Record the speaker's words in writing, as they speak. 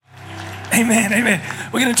Amen, amen.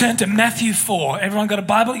 We're going to turn to Matthew 4. Everyone got a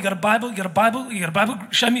Bible? You got a Bible? You got a Bible? You got a Bible?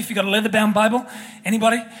 Show me if you got a leather-bound Bible.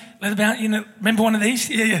 Anybody? Leather-bound? You know, remember one of these?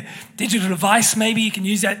 Yeah. Digital device, maybe you can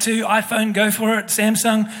use that too. iPhone, go for it.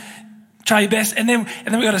 Samsung, try your best. And then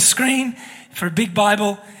we got a screen for a big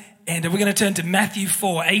Bible. And we're going to turn to Matthew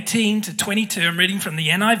 4, 18 to 22. I'm reading from the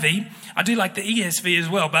NIV. I do like the ESV as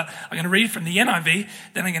well, but I'm going to read from the NIV.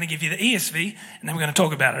 Then I'm going to give you the ESV, and then we're going to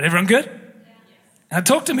talk about it. Everyone good? Now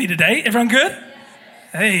talk to me today. Everyone good?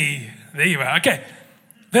 Hey, there you are. Okay.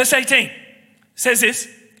 Verse 18 says this.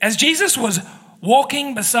 As Jesus was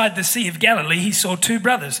walking beside the Sea of Galilee, he saw two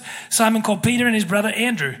brothers, Simon called Peter and his brother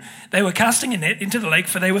Andrew. They were casting a net into the lake,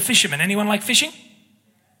 for they were fishermen. Anyone like fishing?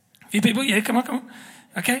 A few people? Yeah, come on.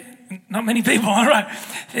 Okay, not many people. All right.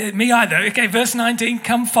 Me either. Okay, verse 19.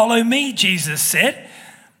 Come follow me, Jesus said,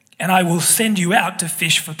 and I will send you out to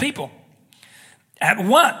fish for people. At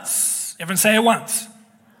once. Everyone say at once.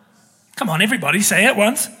 Come on, everybody, say at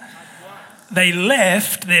once. They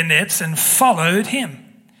left their nets and followed him.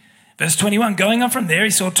 Verse 21, going on from there,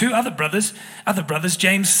 he saw two other brothers,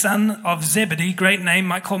 James, son of Zebedee, great name,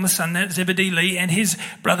 might call him a son there, Zebedee Lee, and his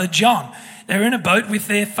brother John. They were in a boat with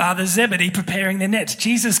their father Zebedee preparing their nets.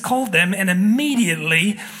 Jesus called them, and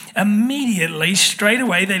immediately, straight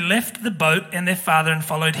away, they left the boat and their father and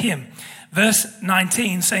followed him. Verse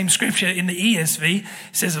 19, same scripture in the ESV,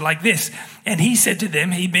 says it like this. And he said to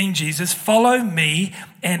them, he being Jesus, follow me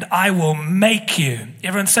and I will make you.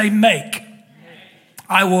 Everyone say make.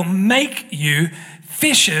 I will make you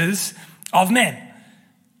fishers of men.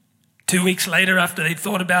 2 weeks later, after they'd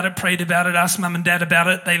thought about it, prayed about it, asked mum and dad about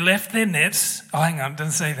it, they left their nets. Oh, hang on,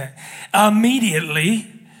 doesn't say that. Immediately,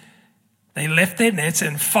 they left their nets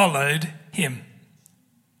and followed him.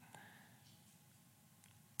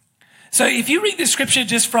 So if you read the scripture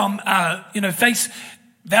just from, face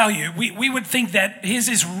value, we would think that here's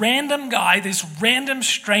this random guy, this random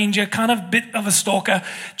stranger, kind of bit of a stalker.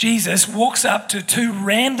 Jesus walks up to two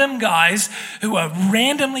random guys who are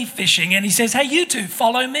randomly fishing, and he says, hey, you two,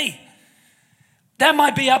 follow me. That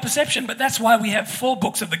might be our perception, but that's why we have 4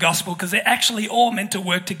 books of the gospel, because they're actually all meant to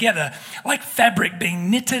work together. Like fabric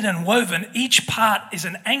being knitted and woven, each part is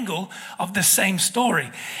an angle of the same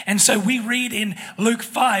story. And so we read in Luke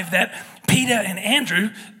 5 that Peter and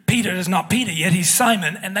Andrew, Peter is not Peter yet, he's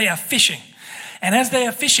Simon, and they are fishing. And as they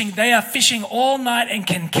are fishing all night and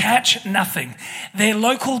can catch nothing. Their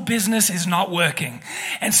local business is not working.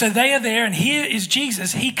 And so they are there, and here is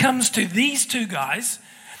Jesus. He comes to these two guys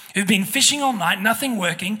who've been fishing all night, nothing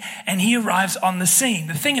working, and he arrives on the scene.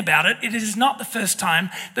 The thing about it, it is not the first time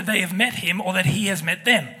that they have met him or that he has met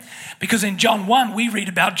them. Because in John 1, we read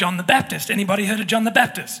about John the Baptist. Anybody heard of John the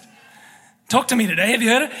Baptist? Talk to me today. Have you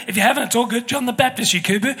heard it? If you haven't, it's all good. John the Baptist,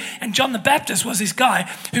 Yakubu. And John the Baptist was this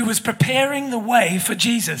guy who was preparing the way for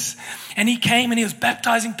Jesus. And he came and he was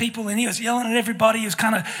baptizing people and he was yelling at everybody. He was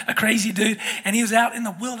kind of a crazy dude. And he was out in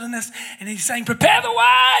the wilderness and he's saying, prepare the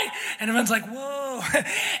way. And everyone's like, whoa.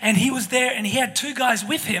 And he was there and he had 2 guys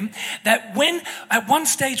with him that at one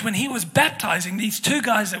stage when he was baptizing, these 2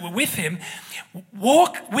 guys that were with him,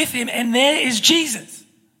 walk with him, and there is Jesus.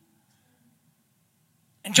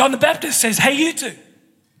 And John the Baptist says, hey, you two,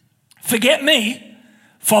 forget me,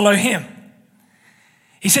 follow him.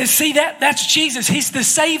 He says, see that? That's Jesus. He's the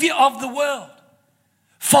Savior of the world.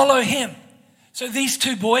 Follow him. So these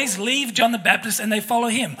 2 boys leave John the Baptist and they follow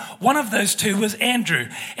him. One of those 2 was Andrew.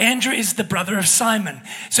 Andrew is the brother of Simon.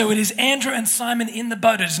 So it is Andrew and Simon in the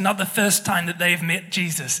boat. It is not the first time that they have met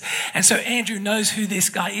Jesus. And so Andrew knows who this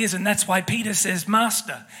guy is, and that's why Peter says,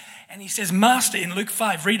 Master. And he says, Master, in Luke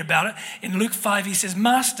 5, read about it. In Luke 5, he says,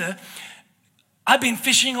 Master, I've been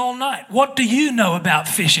fishing all night. What do you know about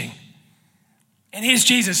fishing? And here's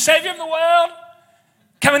Jesus, Savior of the world,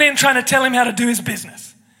 coming in trying to tell him how to do his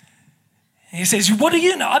business. And he says, what do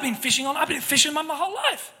you know? I've been fishing my whole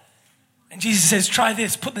life. And Jesus says, try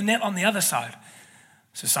this, put the net on the other side.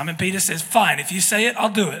 So Simon Peter says, fine, if you say it, I'll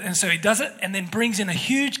do it. And so he does it and then brings in a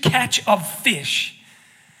huge catch of fish.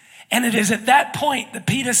 And it is at that point that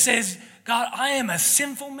Peter says, God, I am a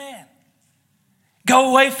sinful man.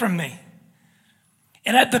 Go away from me.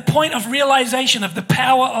 And at the point of realization of the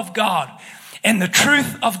power of God and the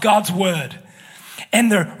truth of God's word and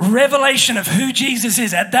the revelation of who Jesus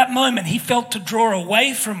is, at that moment, he felt to draw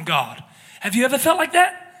away from God. Have you ever felt like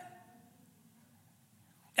that?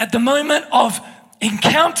 At the moment of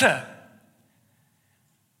encounter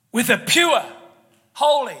with a pure,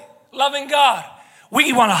 holy, loving God,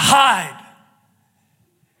 we want to hide.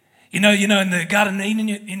 You know, in the Garden of Eden,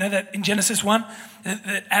 you know that in Genesis 1,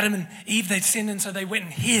 that Adam and Eve, they'd sinned, and so they went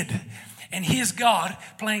and hid. And here's God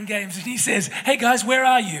playing games, and he says, hey guys, where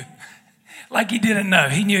are you? like he didn't know.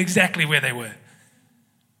 He knew exactly where they were.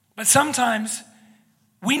 But sometimes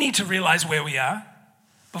we need to realize where we are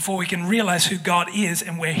before we can realize who God is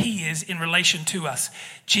and where he is in relation to us.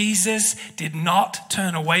 Jesus did not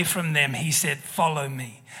turn away from them. He said, follow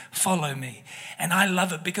me, follow me. And I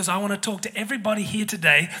love it because I want to talk to everybody here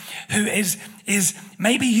today who is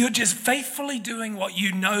maybe you're just faithfully doing what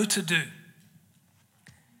you know to do.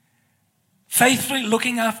 Faithfully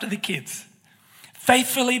looking after the kids.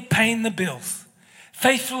 Faithfully paying the bills.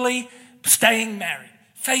 Faithfully staying married.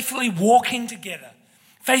 Faithfully walking together.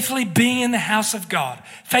 Faithfully being in the house of God.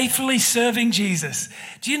 Faithfully serving Jesus.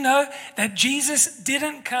 Do you know that Jesus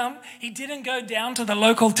didn't come, he didn't go down to the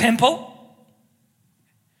local temple?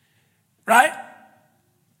 Right?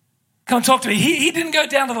 Come and talk to me. He didn't go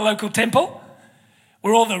down to the local temple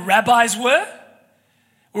where all the rabbis were,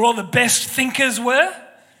 where all the best thinkers were.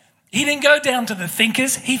 He didn't go down to the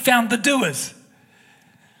thinkers. He found the doers.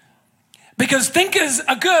 Because thinkers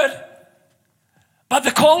are good, but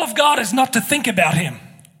the call of God is not to think about him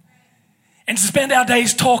and to spend our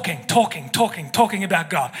days talking about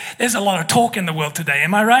God. There's a lot of talk in the world today,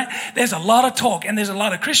 am I right? There's a lot of talk, and there's a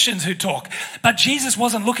lot of Christians who talk. But Jesus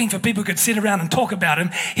wasn't looking for people who could sit around and talk about him.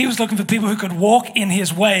 He was looking for people who could walk in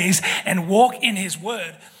his ways and walk in his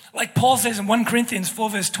word. Like Paul says in 1 Corinthians 4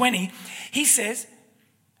 verse 20, he says,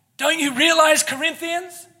 don't you realize,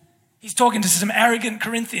 Corinthians? He's talking to some arrogant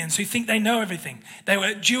Corinthians who think they know everything. They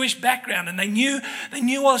were Jewish background and they knew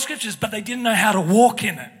all the scriptures, but they didn't know how to walk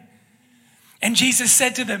in it. And Jesus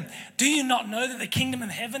said to them, do you not know that the kingdom of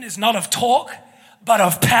heaven is not of talk, but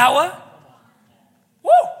of power?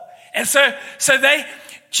 Woo! And so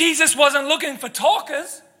Jesus wasn't looking for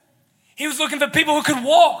talkers. He was looking for people who could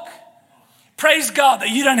walk. Praise God that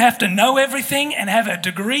you don't have to know everything and have a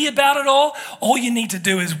degree about it all. All you need to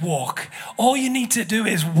do is walk. All you need to do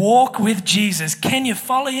is walk with Jesus. Can you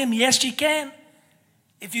follow him? Yes, you can.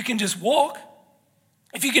 If you can just walk.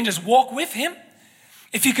 If you can just walk with him.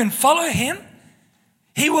 If you can follow him,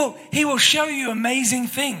 he will show you amazing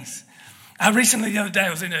things. Recently, the other day,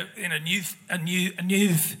 I was in a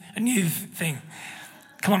news thing.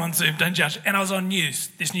 Come on Zoom, don't judge. And I was on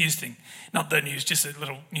this news thing. Not the news, just a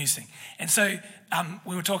little news thing. And so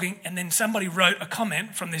we were talking, and then somebody wrote a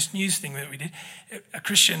comment from this news thing that we did, a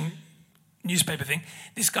Christian newspaper thing.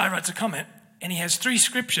 This guy writes a comment, and he has 3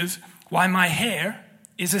 scriptures why my hair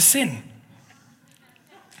is a sin.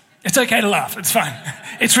 It's okay to laugh, it's fine.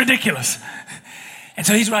 It's ridiculous. And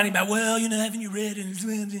so he's writing about, well, haven't you read? And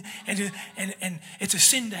it's a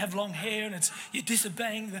sin to have long hair, and you're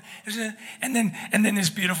disobeying. And then this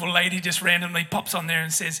beautiful lady just randomly pops on there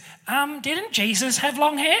and says, didn't Jesus have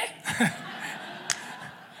long hair?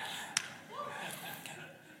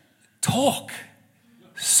 Talk.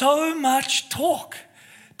 So much talk.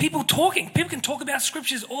 People talking. People can talk about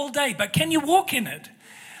scriptures all day, but can you walk in it?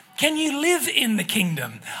 Can you live in the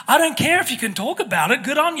kingdom? I don't care if you can talk about it,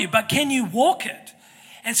 good on you, but can you walk it?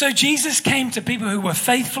 And so Jesus came to people who were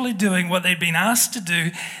faithfully doing what they'd been asked to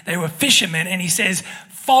do. They were fishermen, and he says,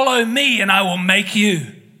 follow me and I will make you.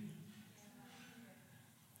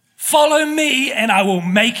 Follow me and I will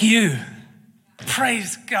make you.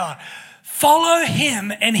 Praise God. Follow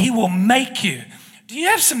him and he will make you. Do you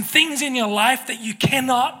have some things in your life that you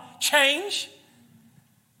cannot change?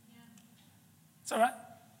 It's all right.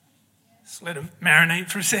 Just let them marinate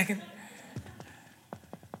for a second.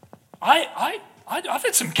 I've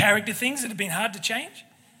had some character things that have been hard to change.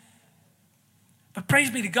 But praise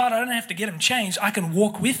be to God, I don't have to get them changed. I can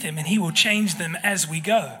walk with him and he will change them as we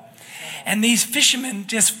go. And these fishermen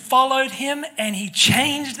just followed him and he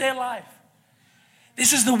changed their life.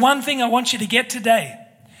 This is the one thing I want you to get today.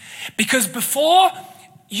 Because before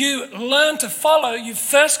you learn to follow, you've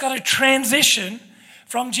first got to transition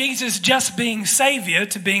from Jesus just being Savior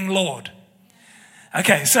to being Lord.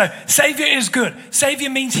 Okay, so Savior is good. Savior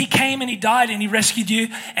means he came and he died and he rescued you,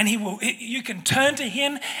 and you can turn to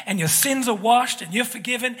him and your sins are washed and you're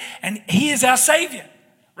forgiven, and he is our Savior,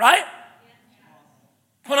 right?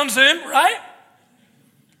 Put on Zoom, right?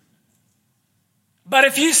 But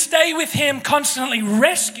if you stay with him constantly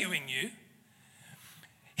rescuing you,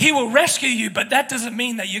 he will rescue you, but that doesn't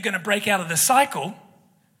mean that you're going to break out of the cycle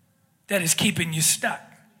that is keeping you stuck.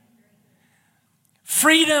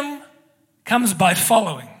 Freedom comes by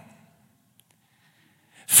following.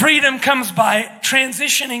 Freedom comes by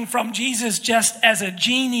transitioning from Jesus just as a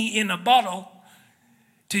genie in a bottle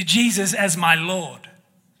to Jesus as my Lord.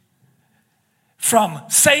 From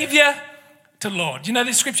Savior to Lord. You know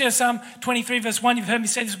this scripture, Psalm 23 verse 1, you've heard me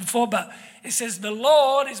say this before, but it says, the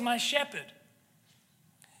Lord is my shepherd.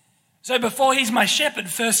 So before he's my shepherd,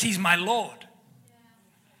 first he's my Lord.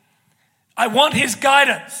 I want his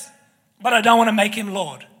guidance. but I don't want to make him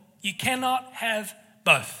Lord. You cannot have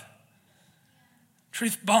both.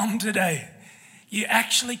 Truth bomb today. You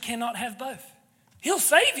actually cannot have both. He'll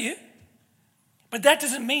save you, but that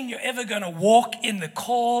doesn't mean you're ever going to walk in the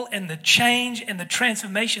call and the change and the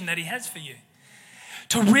transformation that he has for you.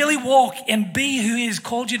 To really walk and be who he has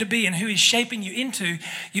called you to be and who he's shaping you into,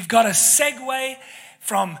 you've got to segue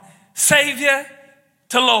from Savior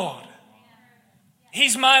to Lord.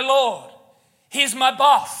 He's my Lord. He's my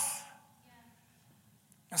boss.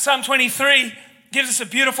 And Psalm 23 gives us a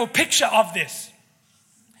beautiful picture of this.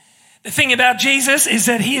 The thing about Jesus is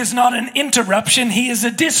that he is not an interruption, he is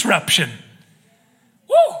a disruption.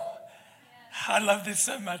 Woo! I love this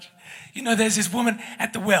so much. You know, there's this woman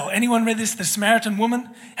at the well. Anyone read this? The Samaritan woman?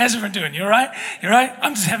 How's everyone doing? You all right? You all right?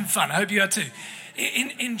 I'm just having fun. I hope you are too.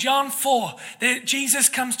 In John 4, Jesus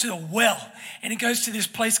comes to a well and he goes to this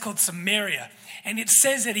place called Samaria. And it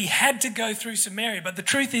says that he had to go through Samaria, but the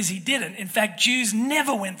truth is he didn't. In fact, Jews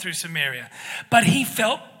never went through Samaria. But he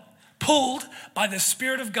felt pulled by the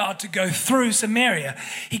Spirit of God to go through Samaria.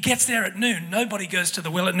 He gets there at noon. Nobody goes to the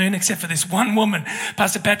well at noon except for this one woman,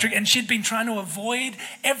 Pastor Patrick, and she'd been trying to avoid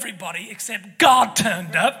everybody except God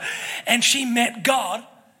turned up, and she met God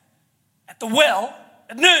at the well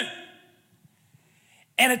at noon.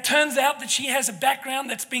 And it turns out that she has a background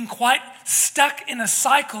that's been quite stuck in a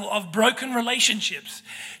cycle of broken relationships.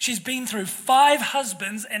 She's been through 5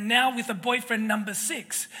 husbands and now with a boyfriend number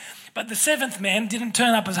 6. But the 7th man didn't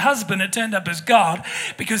turn up as husband, it turned up as God,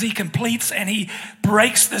 because he completes and he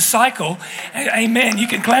breaks the cycle. Amen. You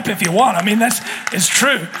can clap if you want. I mean, it's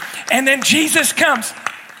true. And then Jesus comes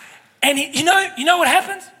and you know what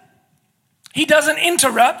happens? He doesn't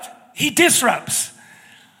interrupt, he disrupts.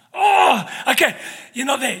 Oh, okay. You're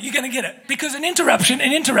not there. You're going to get it. Because an interruption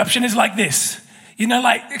is like this. You know,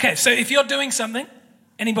 like, okay, so if you're doing something,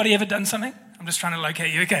 anybody ever done something? I'm just trying to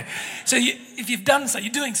locate you. Okay. So if you've done so,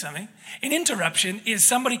 you're doing something. An interruption is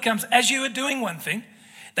somebody comes as you are doing one thing.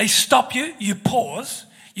 They stop you. You pause.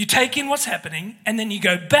 You take in what's happening. And then you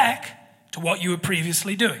go back to what you were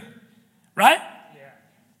previously doing. Right? Yeah.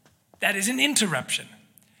 That is an interruption.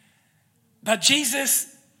 But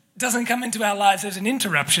Jesus doesn't come into our lives as an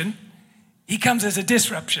interruption. He comes as a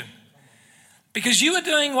disruption. Because you are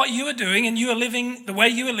doing what you are doing and you are living the way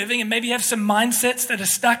you are living, and maybe you have some mindsets that are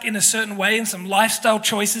stuck in a certain way and some lifestyle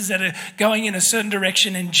choices that are going in a certain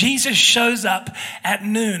direction, and Jesus shows up at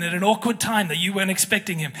noon at an awkward time that you weren't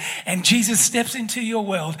expecting him, and Jesus steps into your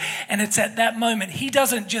world, and it's at that moment he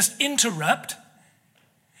doesn't just interrupt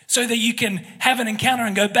so that you can have an encounter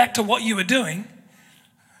and go back to what you were doing.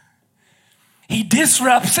 He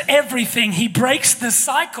disrupts everything. He breaks the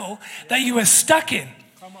cycle that you were stuck in.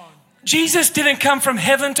 Jesus didn't come from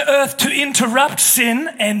heaven to earth to interrupt sin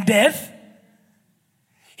and death.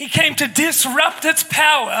 He came to disrupt its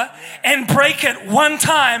power and break it one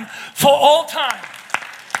time for all time.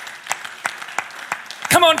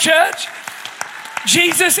 Come on, church.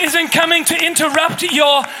 Jesus isn't coming to interrupt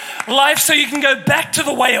your life so you can go back to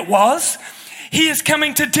the way it was. He is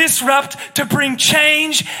coming to disrupt, to bring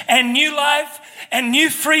change and new life and new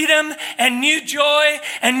freedom and new joy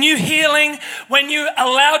and new healing. When you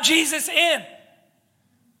allow Jesus in,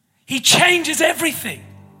 he changes everything.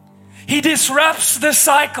 He disrupts the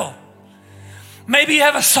cycle. Maybe you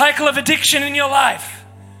have a cycle of addiction in your life.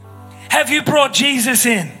 Have you brought Jesus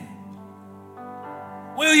in?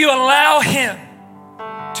 Will you allow him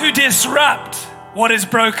to disrupt what is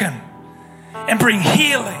broken and bring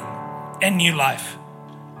healing and new life?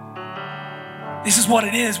 This is what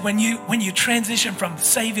it is when you transition from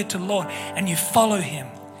Savior to Lord and you follow him.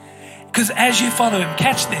 Because as you follow him,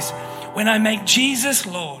 catch this, when I make Jesus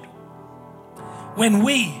Lord, when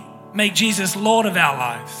we make Jesus Lord of our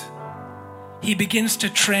lives, he begins to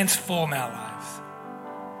transform our lives.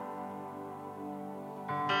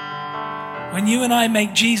 When you and I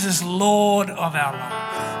make Jesus Lord of our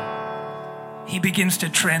lives, he begins to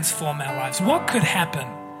transform our lives. What could happen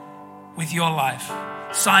with your life?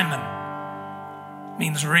 Simon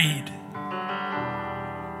means reed.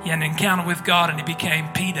 He had an encounter with God and he became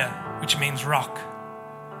Peter, which means rock.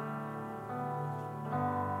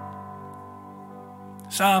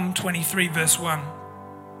 Psalm 23 verse 1.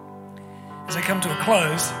 As I come to a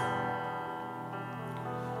close,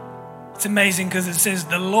 it's amazing because it says,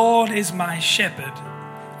 the Lord is my shepherd,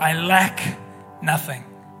 I lack nothing.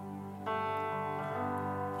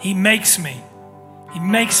 He makes me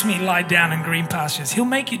lie down in green pastures. He'll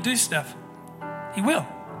make you do stuff. He will.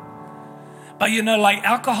 But you know, like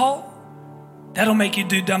alcohol, that'll make you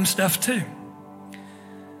do dumb stuff too.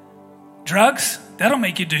 Drugs, that'll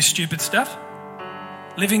make you do stupid stuff.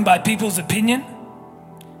 Living by people's opinion,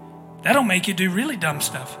 that'll make you do really dumb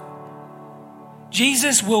stuff.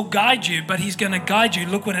 Jesus will guide you, but he's going to guide you.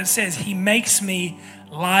 Look what it says. He makes me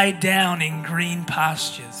lie down in green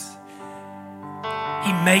pastures.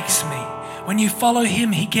 He makes me. When you follow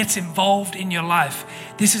him, he gets involved in your life.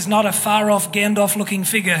 This is not a far-off Gandalf-looking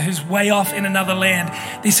figure who's way off in another land.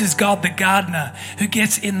 This is God the gardener who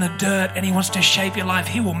gets in the dirt and he wants to shape your life.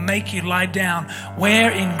 He will make you lie down. Where?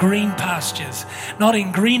 In green pastures. Not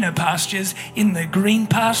in greener pastures, in the green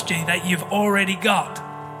pasture that you've already got.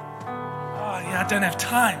 Oh, yeah, I don't have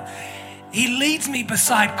time. He leads me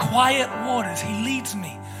beside quiet waters. He leads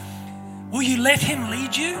me. Will you let him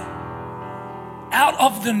lead you? Out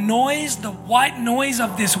of the noise, the white noise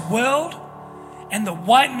of this world and the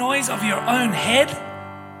white noise of your own head,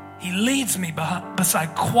 he leads me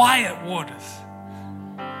beside quiet waters.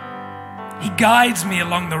 He guides me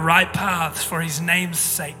along the right paths for his name's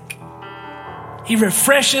sake. He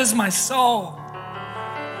refreshes my soul.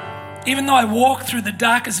 Even though I walk through the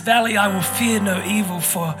darkest valley, I will fear no evil,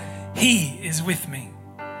 for he is with me.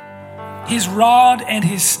 His rod and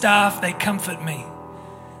his staff, they comfort me.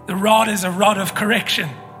 The rod is a rod of correction.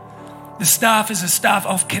 The staff is a staff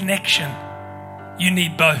of connection. You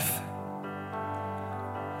need both.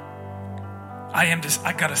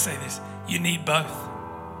 I gotta say this. You need both.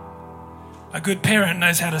 A good parent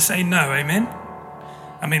knows how to say no, amen?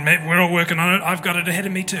 I mean, maybe we're all working on it. I've got it ahead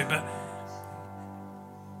of me too, but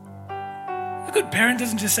a good parent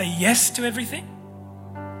doesn't just say yes to everything.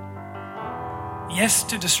 Yes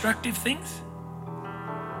to destructive things.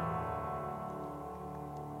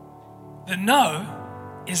 The no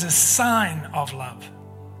is a sign of love.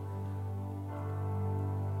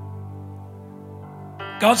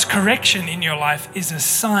 God's correction in your life is a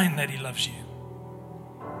sign that he loves you.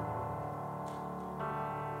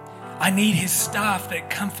 I need his staff that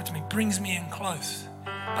comforts me, brings me in close.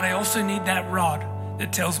 But I also need that rod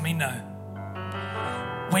that tells me no.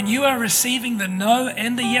 When you are receiving the no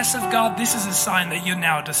and the yes of God, this is a sign that you're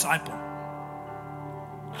now a disciple.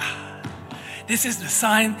 This is the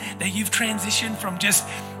sign that you've transitioned from just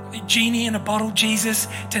genie in a bottle Jesus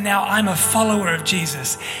to now I'm a follower of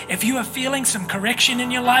Jesus. If you are feeling some correction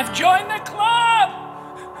in your life, join the club.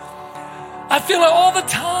 I feel it all the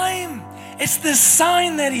time. It's the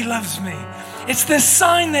sign that he loves me. It's the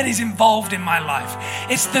sign that he's involved in my life.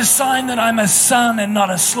 It's the sign that I'm a son and not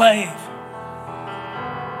a slave.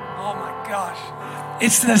 Oh my gosh.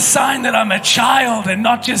 It's the sign that I'm a child and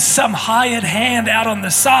not just some hired hand out on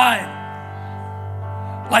the side.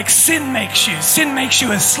 Like sin makes you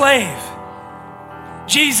a slave.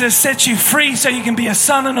 Jesus sets you free so you can be a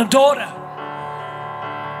son and a daughter.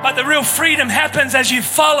 But the real freedom happens as you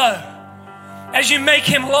follow, as you make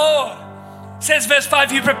him Lord. It says verse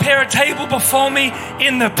 5, you prepare a table before me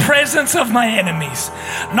in the presence of my enemies.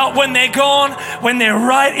 Not when they're gone, when they're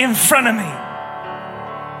right in front of me.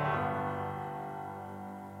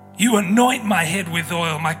 You anoint my head with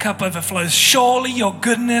oil, my cup overflows. Surely your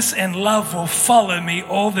goodness and love will follow me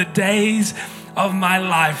all the days of my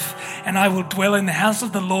life, and I will dwell in the house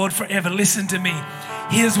of the Lord forever. Listen to me.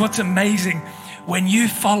 Here's what's amazing. When you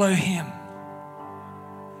follow him,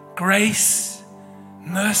 grace,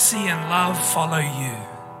 mercy, and love follow you.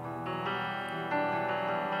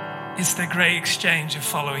 It's the great exchange of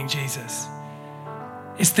following Jesus.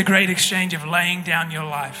 It's the great exchange of laying down your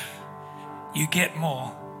life. You get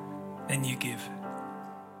more than you give.